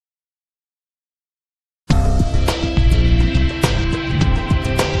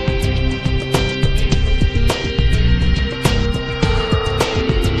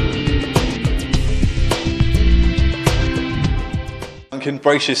Duncan,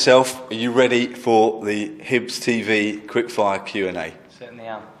 brace yourself. Are you ready for the Hibs TV Quickfire Q&A? Certainly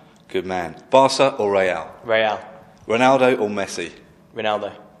am. Good man. Barca or Real? Real. Ronaldo or Messi?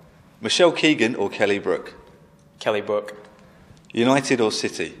 Ronaldo. Michelle Keegan or Kelly Brook? Kelly Brook. United or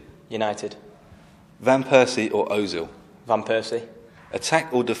City? United. Van Persie or Ozil? Van Persie.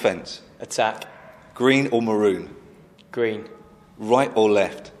 Attack or defence? Attack. Green or maroon? Green. Right or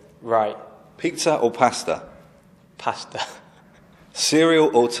left? Right. Pizza or pasta? Pasta.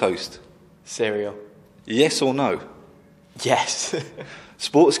 Cereal or toast? Cereal. Yes or no? Yes.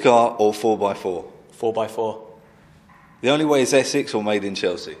 Sports car or 4x4? 4x4. The Only Way is Essex or Made in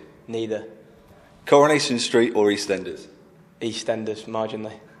Chelsea? Neither. Coronation Street or EastEnders? EastEnders,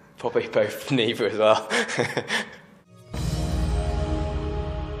 marginally. Probably both, neither as well.